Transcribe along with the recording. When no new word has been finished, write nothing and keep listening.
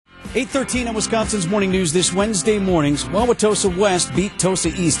8:13 on Wisconsin's Morning News this Wednesday mornings. Wauwatosa West beat Tosa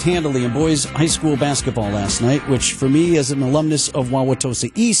East handily in boys high school basketball last night, which for me as an alumnus of Wauwatosa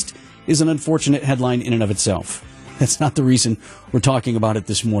East is an unfortunate headline in and of itself. That's not the reason we're talking about it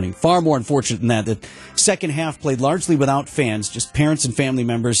this morning. Far more unfortunate than that. The second half played largely without fans, just parents and family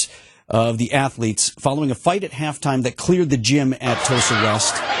members of the athletes, following a fight at halftime that cleared the gym at Tosa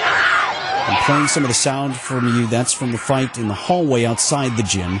West. I'm playing some of the sound from you. That's from the fight in the hallway outside the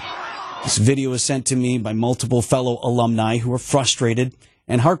gym. This video was sent to me by multiple fellow alumni who are frustrated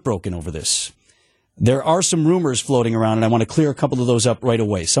and heartbroken over this. There are some rumors floating around, and I want to clear a couple of those up right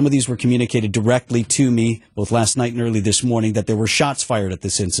away. Some of these were communicated directly to me, both last night and early this morning, that there were shots fired at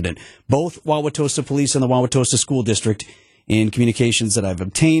this incident. Both Wauwatosa Police and the Wauwatosa School District, in communications that I've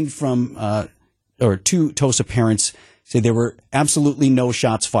obtained from to Tosa parents, say there were absolutely no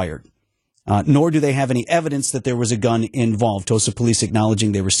shots fired. Nor do they have any evidence that there was a gun involved. Tosa police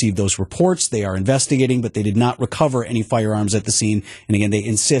acknowledging they received those reports. They are investigating, but they did not recover any firearms at the scene. And again, they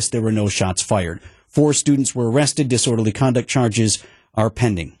insist there were no shots fired. 4 students were arrested. Disorderly conduct charges are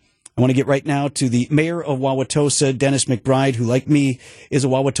pending. I want to get right now to the mayor of Wauwatosa, Dennis McBride, who, like me, is a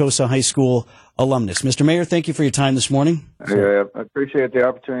Wauwatosa High School alumnus. Mr. Mayor, thank you for your time this morning. I appreciate the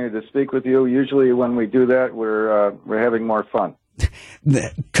opportunity to speak with you. Usually when we do that, we're having more fun.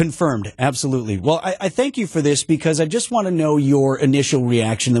 Confirmed. Absolutely. Well, I thank you for this because I just want to know your initial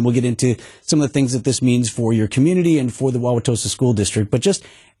reaction. Then we'll get into some of the things that this means for your community and for the Wauwatosa School District. But just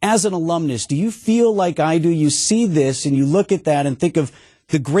as an alumnus, do you feel like I do? You see this and you look at that and think of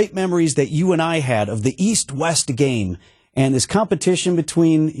the great memories that you and I had of the East-West game and this competition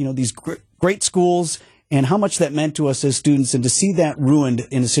between, these great schools and how much that meant to us as students. And to see that ruined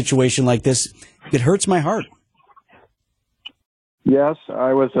in a situation like this, it hurts my heart. Yes,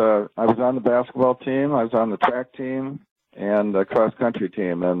 I was on the basketball team, I was on the track team, and the cross country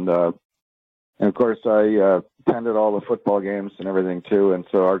team, and of course I attended all the football games and everything too. And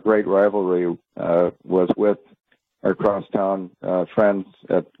so our great rivalry was with our crosstown friends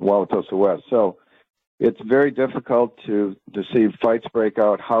at Wauwatosa West. So it's very difficult to see fights break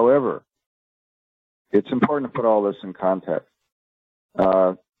out. However, it's important to put all this in context.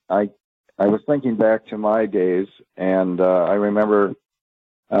 I was thinking back to my days, and I remember,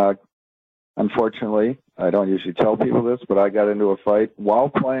 unfortunately, I don't usually tell people this, but I got into a fight while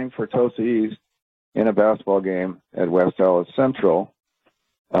playing for Tosa East in a basketball game at West Dallas Central.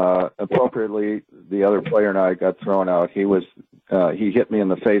 Appropriately, the other player and I got thrown out. He hit me in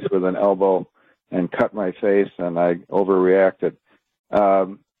the face with an elbow and cut my face, and I overreacted.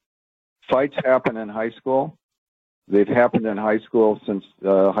 Fights happen in high school. They've happened in high school since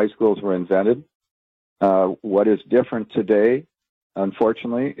high schools were invented. What is different today,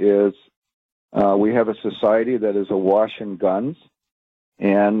 unfortunately, is we have a society that is awash in guns.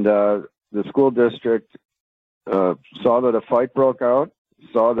 And the school district saw that a fight broke out,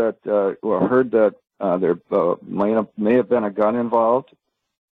 heard that there may have been a gun involved,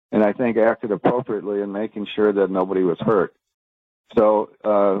 and I think acted appropriately in making sure that nobody was hurt. So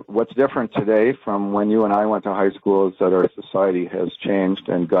what's different today from when you and I went to high school is that our society has changed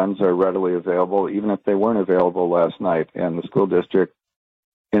and guns are readily available, even if they weren't available last night. And the school district,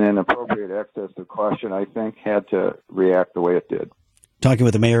 in an appropriate excess of caution, I think, had to react the way it did. Talking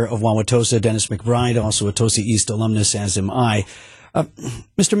with the mayor of Wauwatosa, Dennis McBride, also a Tosa East alumnus, as am I.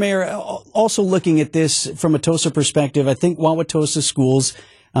 Mr. Mayor, also looking at this from a Tosa perspective, I think Wauwatosa schools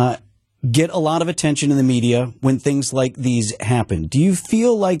get a lot of attention in the media when things like these happen. Do you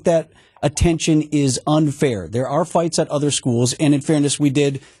feel like that attention is unfair? There are fights at other schools, and in fairness,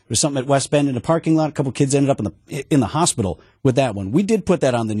 there was something at West Bend in a parking lot. A couple kids ended up in the hospital with that one. We did put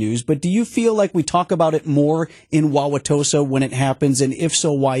that on the news, but do you feel like we talk about it more in Wauwatosa when it happens, and if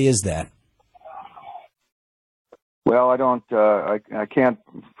so, why is that? Well, I don't. I can't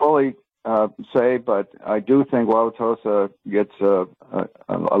fully say, but I do think Wauwatosa gets a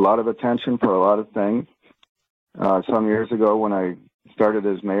lot of attention for a lot of things. Some years ago, when I started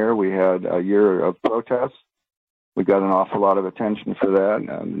as mayor, we had a year of protests. We got an awful lot of attention for that.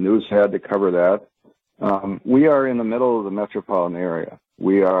 The news had to cover that. We are in the middle of the metropolitan area.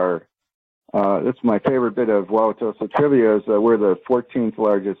 We are. It's my favorite bit of Wauwatosa trivia is that we're the 14th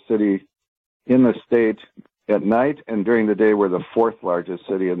largest city in the state at night, and during the day, we're the 4th largest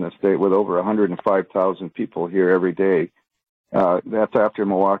city in the state with over 105,000 people here every day. That's after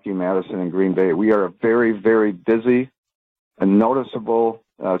Milwaukee, Madison, and Green Bay. We are a very, very busy and noticeable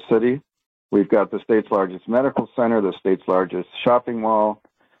city. We've got the state's largest medical center, the state's largest shopping mall,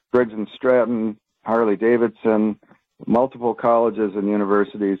 Briggs & Stratton, Harley-Davidson, multiple colleges and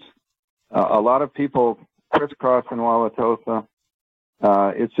universities. A lot of people crisscross in Wauwatosa.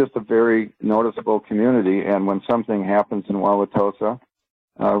 it's just a very noticeable community. And when something happens in Wauwatosa,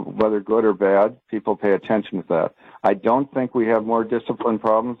 whether good or bad, people pay attention to that. I don't think we have more discipline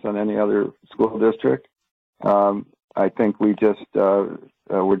problems than any other school district. I think we're just a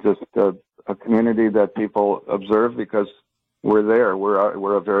community that people observe because we're there.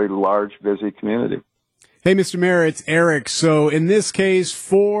 We're a very large, busy community. Hey, Mr. Mayor, it's Eric. So in this case,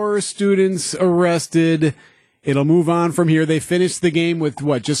 4 students arrested. It'll move on from here. They finished the game with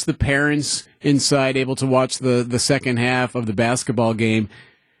what? Just the parents inside, able to watch the second half of the basketball game.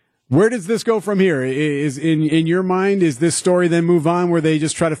 Where does this go from here? Is in your mind, is this story then move on where they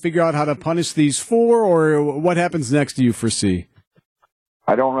just try to figure out how to punish these 4, or what happens next, do you foresee?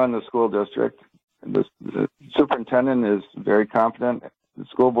 I don't run the school district. The superintendent is very competent. The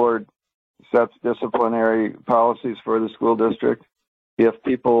school board sets disciplinary policies for the school district. If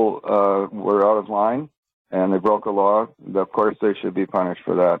people were out of line and they broke a law, of course they should be punished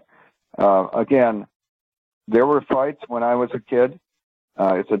for that. Again, there were fights when I was a kid.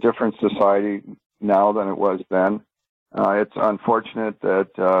 It's a different society now than it was then. It's unfortunate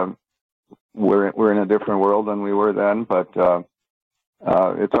that we're in a different world than we were then, but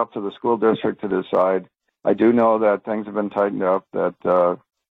it's up to the school district to decide. I do know that things have been tightened up, that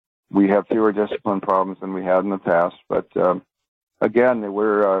we have fewer discipline problems than we had in the past. But again,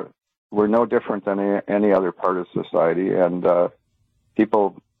 we're no different than any other part of society, and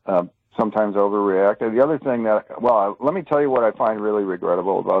people sometimes overreact. And the other thing let me tell you what I find really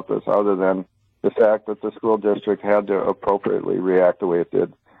regrettable about this, other than the fact that the school district had to appropriately react the way it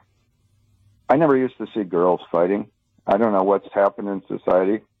did. I never used to see girls fighting. I don't know what's happened in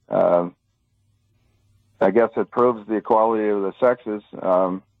society. I guess it proves the equality of the sexes,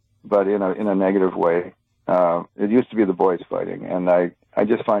 but in a negative way. It used to be the boys fighting, and I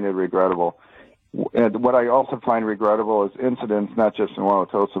just find it regrettable. And what I also find regrettable is incidents, not just in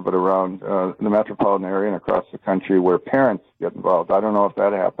Wauwatosa, but around the metropolitan area and across the country, where parents get involved. I don't know if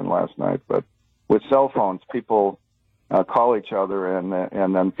that happened last night, but with cell phones, people call each other,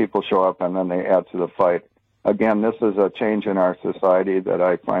 and then people show up, and then they add to the fight. Again, this is a change in our society that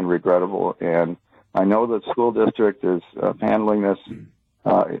I find regrettable, and I know that the school district is handling this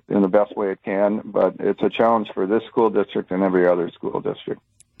in the best way it can, but it's a challenge for this school district and every other school district.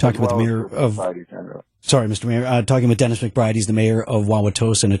 Talking with the mayor of... Sorry, Mr. Mayor. Talking with Dennis McBride. He's the mayor of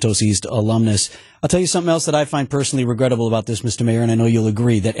Wauwatosa and a Tosa East alumnus. I'll tell you something else that I find personally regrettable about this, Mr. Mayor, and I know you'll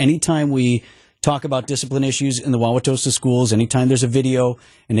agree, that anytime we talk about discipline issues in the Wauwatosa schools, anytime there's a video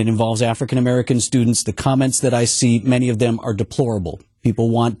and it involves African-American students, the comments that I see, many of them are deplorable. People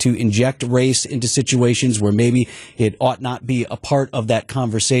want to inject race into situations where maybe it ought not be a part of that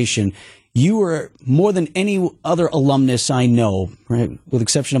conversation. You are, more than any other alumnus I know, right, with the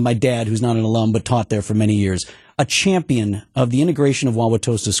exception of my dad, who's not an alum but taught there for many years, a champion of the integration of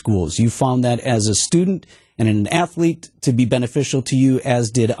Wauwatosa schools. You found that as a student and an athlete to be beneficial to you,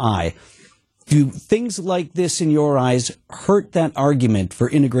 as did I. Do things like this, in your eyes, hurt that argument for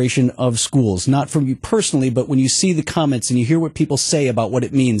integration of schools? Not from you personally, but when you see the comments and you hear what people say about what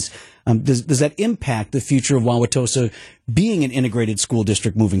it means, does that impact the future of Wauwatosa being an integrated school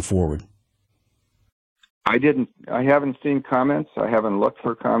district moving forward? I haven't seen comments. I haven't looked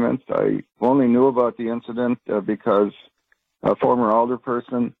for comments. I only knew about the incident because a former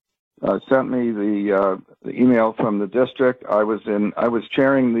alderperson sent me the email from the district. I was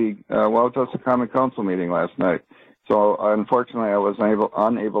chairing the Wauwatosa Common Council meeting last night, so unfortunately I was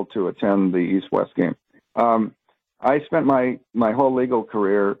unable to attend the East-West game. I spent my whole legal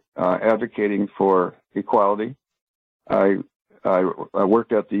career advocating for equality. I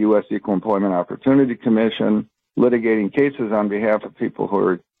worked at the U.S. Equal Employment Opportunity Commission, litigating cases on behalf of people who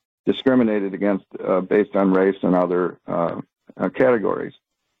are discriminated against based on race and other categories.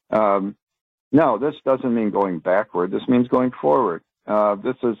 No, this doesn't mean going backward. This means going forward.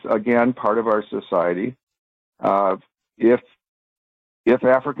 This is, again, part of our society. If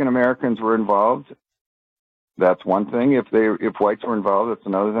African Americans were involved, that's one thing. If whites were involved, that's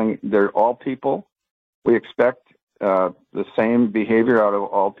another thing. They're all people. We expect the same behavior out of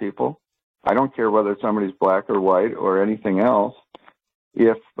all people. I don't care whether somebody's black or white or anything else.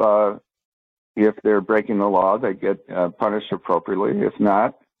 If they're breaking the law, they get punished appropriately. If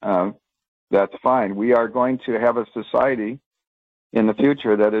not, that's fine. We are going to have a society in the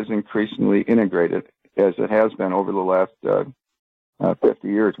future that is increasingly integrated, as it has been over the last 50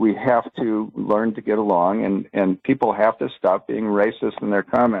 years. We have to learn to get along, and people have to stop being racist in their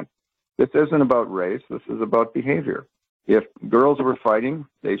comments. This isn't about race. This is about behavior. If girls were fighting,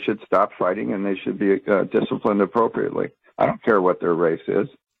 they should stop fighting, and they should be disciplined appropriately. I don't care what their race is.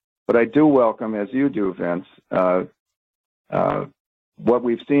 But I do welcome, as you do, Vince, what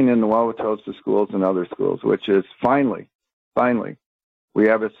we've seen in the Wauwatosa schools and other schools, which is finally, we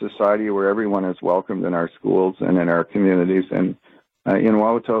have a society where everyone is welcomed in our schools and in our communities. And in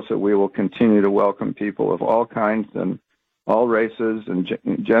Wauwatosa, we will continue to welcome people of all kinds and all races and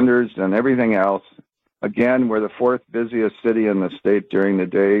genders and everything else. Again, we're the fourth busiest city in the state during the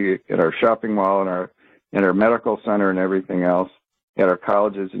day at our shopping mall and our medical center and everything else, at our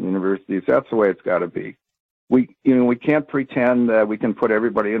colleges and universities. That's the way it's got to be. We can't pretend that we can put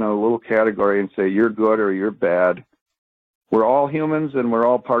everybody in a little category and say you're good or you're bad. We're all humans and we're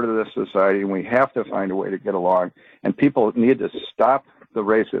all part of this society, and we have to find a way to get along. And people need to stop the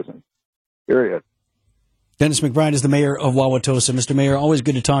racism. Period. Dennis McBride is the mayor of Wauwatosa. Mr. Mayor, always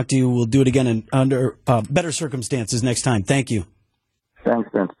good to talk to you. We'll do it again under better circumstances next time. Thank you. Thanks,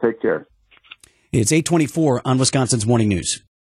 Vince. Take care. It's 8:24 on Wisconsin's Morning News.